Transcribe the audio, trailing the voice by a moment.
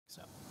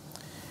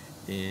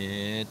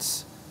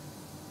It's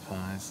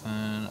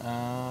Python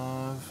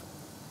of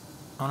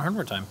on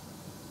hardware time.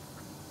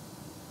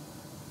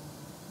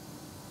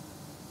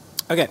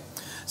 Okay,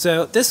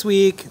 so this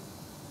week,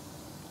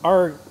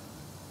 our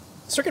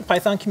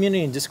CircuitPython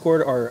community and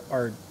Discord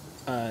are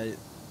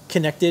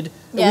connected.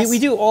 Yes. We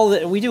do a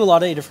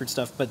lot of Adafruit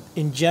stuff, but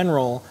in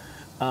general,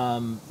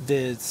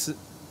 the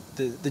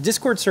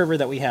Discord server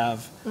that we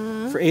have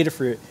for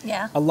Adafruit,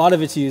 a lot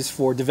of it's used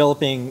for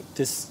developing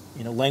this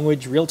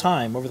language real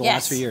time over the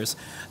last few years.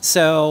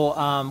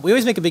 So we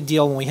always make a big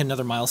deal when we hit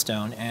another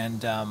milestone.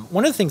 And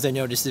one of the things I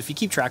noticed is if you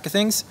keep track of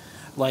things,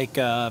 like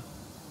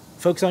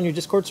folks on your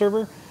Discord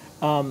server,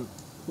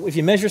 if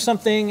you measure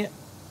something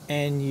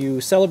and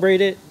you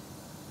celebrate it,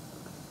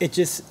 it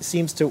just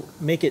seems to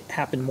make it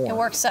happen more. It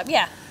works up,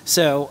 yeah.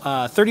 So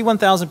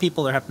 31,000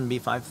 people. There happen to be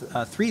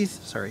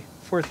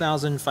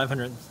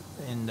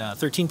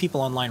 4,513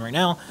 people online right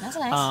now. That's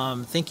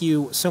nice. Thank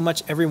you so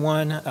much,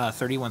 everyone.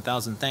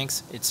 31,000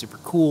 thanks. It's super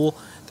cool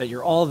that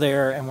you're all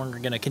there, and we're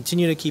going to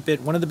continue to keep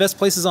it one of the best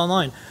places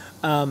online.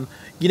 I'm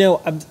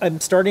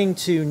starting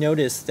to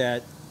notice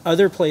that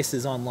other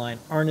places online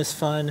aren't as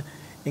fun,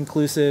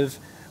 inclusive.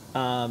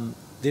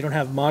 They don't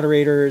have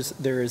moderators.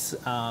 There's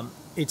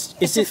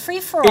it's a free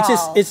for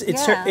all.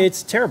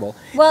 It's terrible.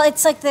 Well,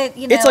 it's like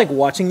it's like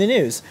watching the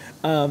news.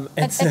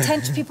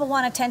 Attention. People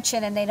want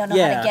attention, and they don't know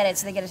how to get it,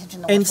 so they get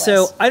attention the worst ways.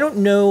 So I don't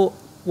know.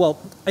 Well,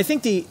 I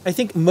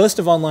think most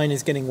of online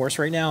is getting worse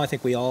right now. I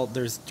think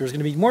there's going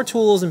to be more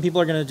tools, and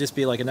people are going to just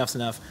be like, enough's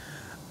enough.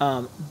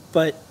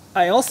 But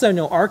I also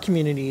know our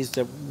communities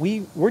that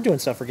we're doing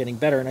stuff. We're getting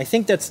better, and I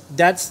think that's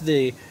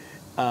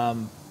a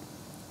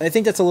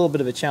little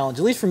bit of a challenge,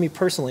 at least for me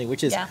personally,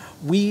 which is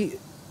we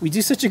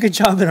do such a good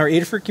job in our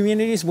Adafruit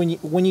communities.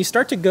 When you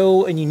start to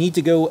go and you need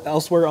to go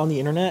elsewhere on the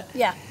internet,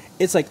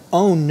 it's like,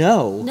 oh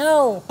no,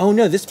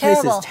 this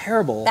place is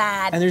terrible,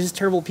 bad, and there's just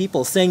terrible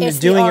people saying you're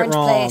doing it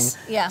wrong,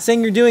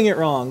 saying you're doing it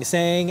wrong,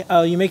 saying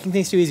you're making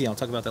things too easy. I'll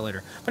talk about that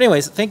later. But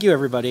anyways, thank you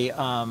everybody.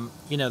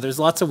 There's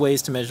lots of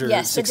ways to measure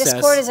success. The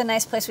Discord is a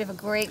nice place. We have a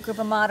great group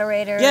of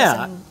moderators.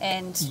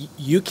 And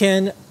you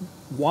can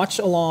watch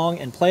along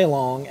and play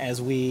along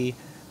as we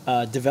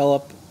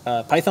develop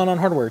Python on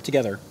hardware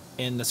together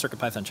in the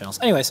CircuitPython channels.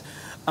 Anyways,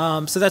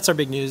 so that's our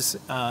big news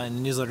in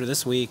the newsletter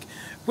this week.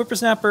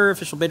 Whippersnapper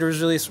official beta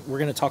was released. We're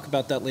going to talk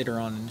about that later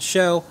on in the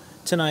show.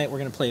 Tonight we're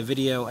going to play a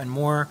video and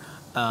more.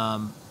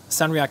 Sound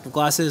reactive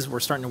glasses. We're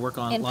starting to work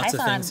on in lots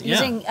Python, of things.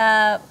 Using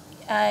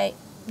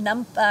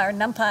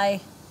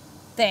NumPy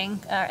thing,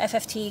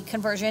 FFT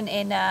conversion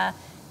in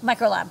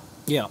Microlab.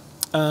 Yeah.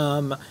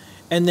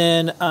 And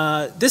then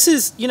this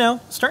is,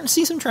 starting to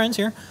see some trends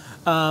here.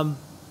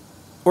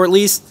 Or at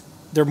least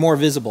they're more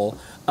visible.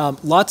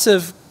 Lots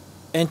of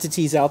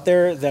entities out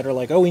there that are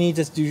like, oh, we need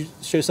to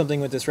show something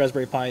with this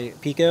Raspberry Pi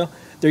Pico.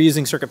 They're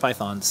using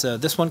CircuitPython. So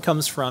this one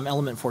comes from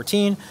Element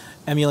 14,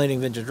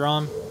 emulating vintage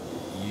ROM.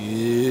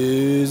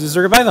 Uses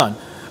CircuitPython.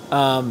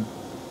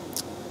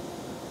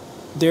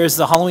 There's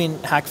the Halloween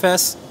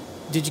Hackfest,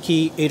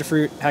 DigiKey,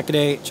 Adafruit,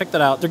 Hackaday. Check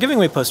that out. They're giving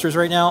away posters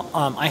right now.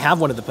 I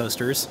have one of the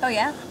posters. Oh,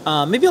 yeah?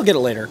 Maybe I'll get it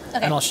later,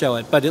 and I'll show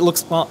it. But it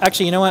looks, well,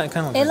 actually, you know what? It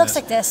kind of looks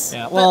like this.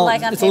 Yeah, well,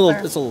 like on it's paper. a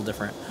little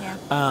different. Yeah.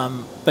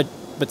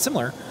 But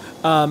similar.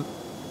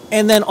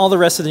 And then all the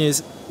rest of the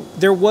news.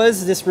 There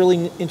was this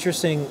really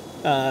interesting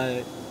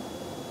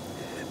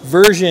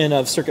version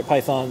of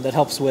CircuitPython that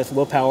helps with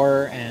low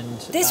power and...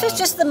 This was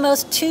just the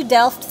most to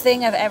Delft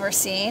thing I've ever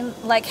seen.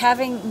 Like,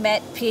 having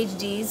met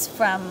PhDs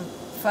from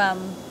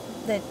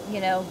the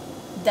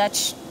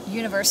Dutch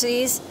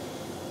universities,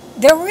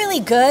 they're really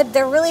good.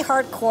 They're really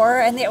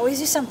hardcore, and they always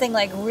do something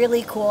like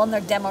really cool, and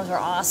their demos are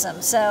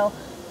awesome. So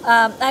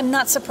I'm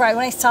not surprised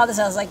when I saw this.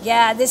 I was like,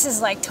 yeah, this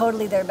is like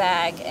totally their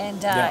bag,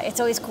 and it's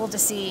always cool to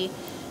see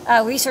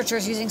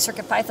researchers using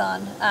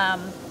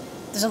CircuitPython.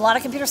 There's a lot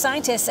of computer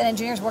scientists and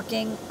engineers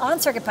working on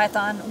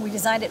CircuitPython. We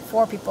designed it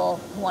for people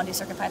who want to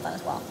do CircuitPython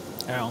as well.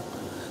 Yeah.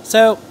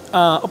 So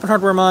Open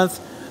Hardware Month,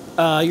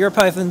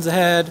 EuroPython's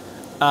ahead.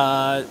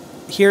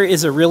 Here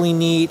is a really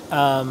neat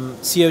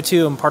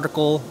CO2 and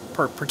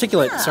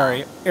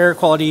particulate air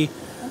quality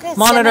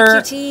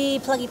monitor.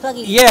 QT,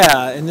 pluggy.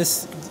 Yeah, and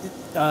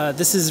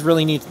this is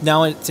really neat.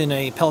 Now it's in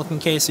a Pelican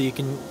case, so you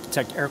can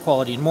detect air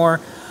quality and more.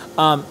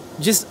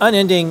 Just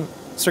unending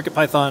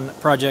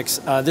CircuitPython projects.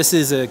 This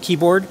is a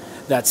keyboard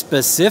that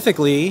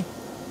specifically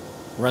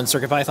runs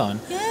CircuitPython.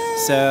 Yay!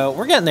 So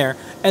we're getting there.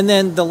 And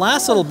then the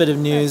last little bit of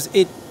news,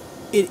 I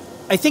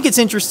think it's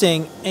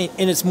interesting,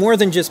 and it's more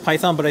than just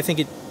Python, but I think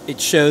it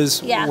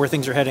shows where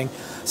things are heading.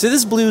 So this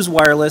is Blues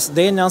Wireless.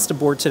 They announced a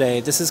board today.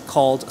 This is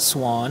called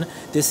Swan.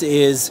 This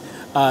is,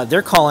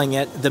 they're calling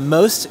it the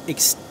most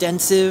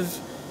extensible,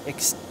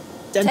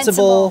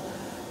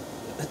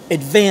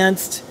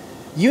 advanced,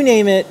 you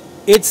name it.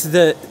 It's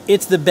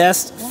the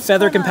best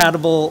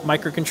feather-compatible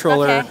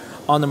microcontroller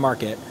on the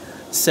market.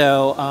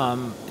 So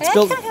it's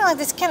built kind of like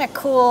this kind of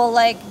cool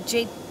like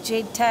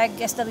JTAG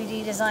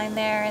SWD design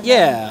there.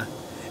 And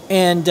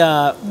and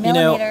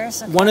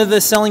one of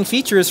the selling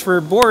features for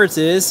boards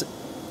is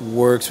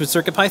works with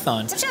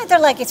CircuitPython. Essentially, they're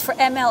like it's for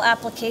ML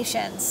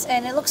applications,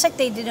 and it looks like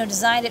they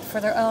designed it for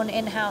their own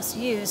in-house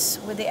use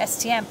with the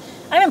STM.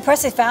 I'm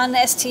impressed they found the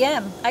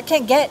STM. I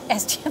can't get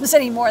STMs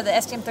anymore. The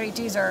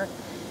STM32s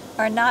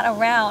are not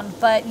around,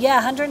 but yeah,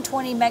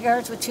 120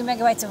 megahertz with 2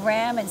 megabytes of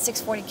RAM and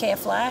 640K of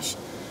flash.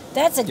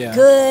 That's a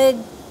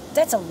good.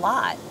 That's a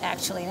lot,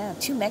 actually. No,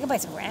 2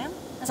 megabytes of RAM.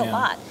 That's a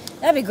lot.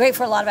 That'd be great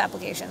for a lot of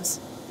applications.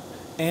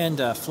 And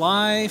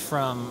fly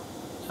from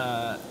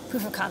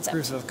proof of concept.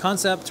 Proof of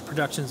concept to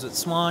productions with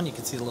Swan. You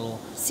can see the little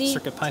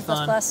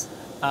CircuitPython. C++.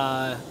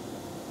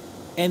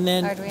 And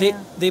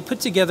then they put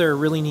together a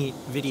really neat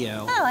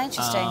video. Oh,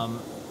 interesting.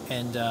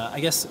 And I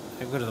guess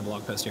I go to the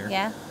blog post here.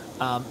 Yeah.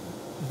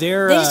 They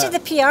just did the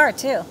PR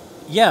too.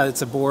 Yeah,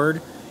 it's a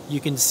board. You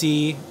can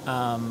see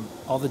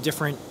all the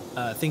different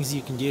things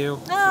you can do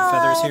for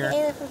feathers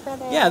here.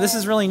 Yeah, this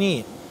is really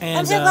neat. And,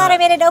 I'm so glad I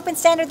made an open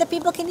standard that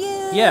people can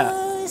use.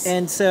 Yeah,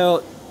 and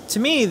so to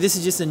me, this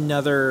is just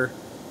another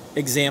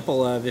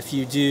example of if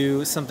you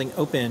do something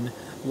open,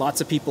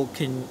 lots of people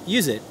can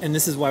use it, and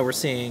this is why we're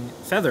seeing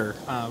Feather.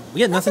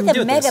 We had nothing to do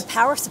with this. Like a mega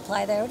power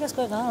supply there. What's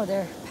going on with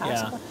their power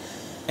supply?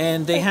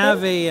 And they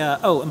have a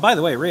and by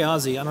the way, Ray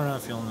Ozzie. I don't know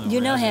if you'll know. You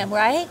know him,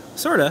 right?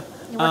 Sorta.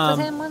 You worked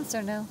with him once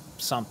or no?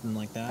 Something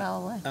like that.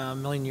 Probably. A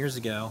million years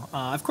ago.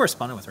 I've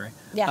corresponded with Ray.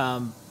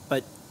 Yeah.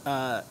 But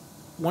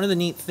one of the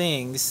neat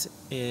things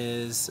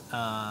is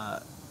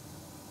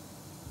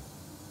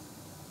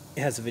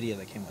it has a video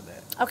that came with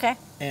it. Okay.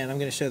 And I'm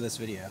going to show this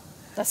video.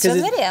 Let's show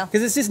the video.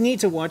 Because it's just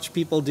neat to watch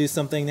people do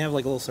something. They have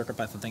like a little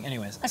CircuitPython thing.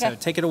 Anyways, so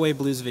take it away,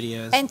 Blues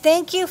Videos. And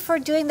thank you for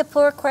doing the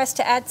pull request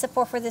to add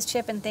support for this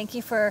chip, and thank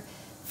you for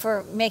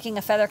making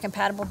a Feather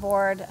compatible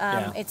board.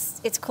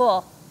 It's cool.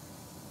 All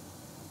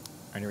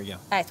right, here we go. All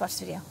right, let's watch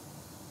this video.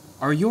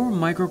 Are your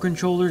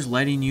microcontrollers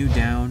letting you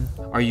down?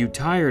 Are you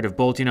tired of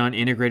bolting on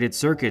integrated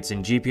circuits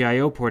and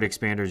GPIO port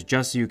expanders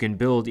just so you can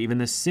build even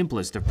the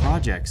simplest of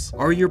projects?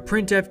 Are your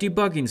printf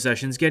debugging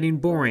sessions getting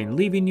boring,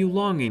 leaving you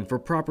longing for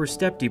proper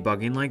step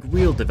debugging like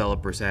real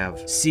developers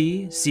have?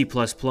 C, C++,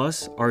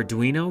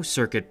 Arduino,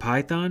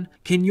 CircuitPython?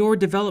 Can your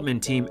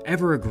development team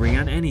ever agree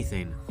on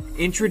anything?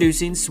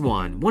 Introducing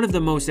Swan, one of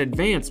the most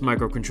advanced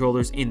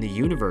microcontrollers in the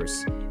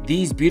universe.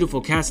 These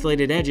beautiful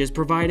castellated edges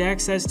provide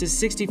access to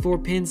 64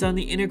 pins on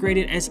the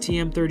integrated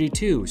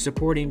STM32,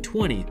 supporting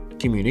 20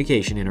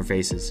 communication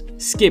interfaces.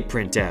 Skip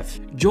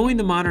printf. Join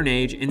the modern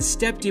age and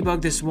step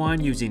debug the Swan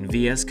using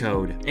VS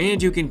Code.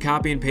 And you can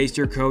copy and paste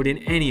your code in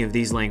any of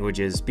these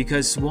languages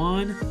because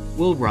Swan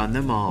will run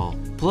them all.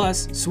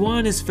 Plus,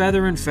 Swan is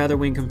Feather and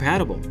Featherwing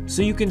compatible,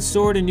 so you can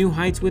soar to new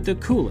heights with the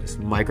coolest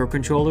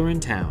microcontroller in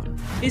town.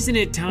 Isn't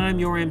it time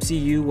your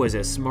MCU was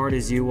as smart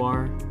as you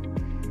are?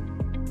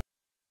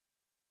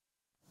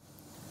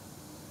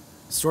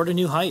 Soar to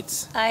new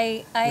heights.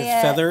 With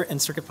Feather and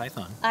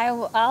CircuitPython.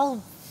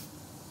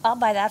 I'll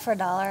buy that for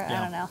 $1. I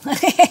don't know.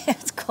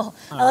 It's cool.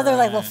 I love their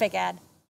like little fake ad.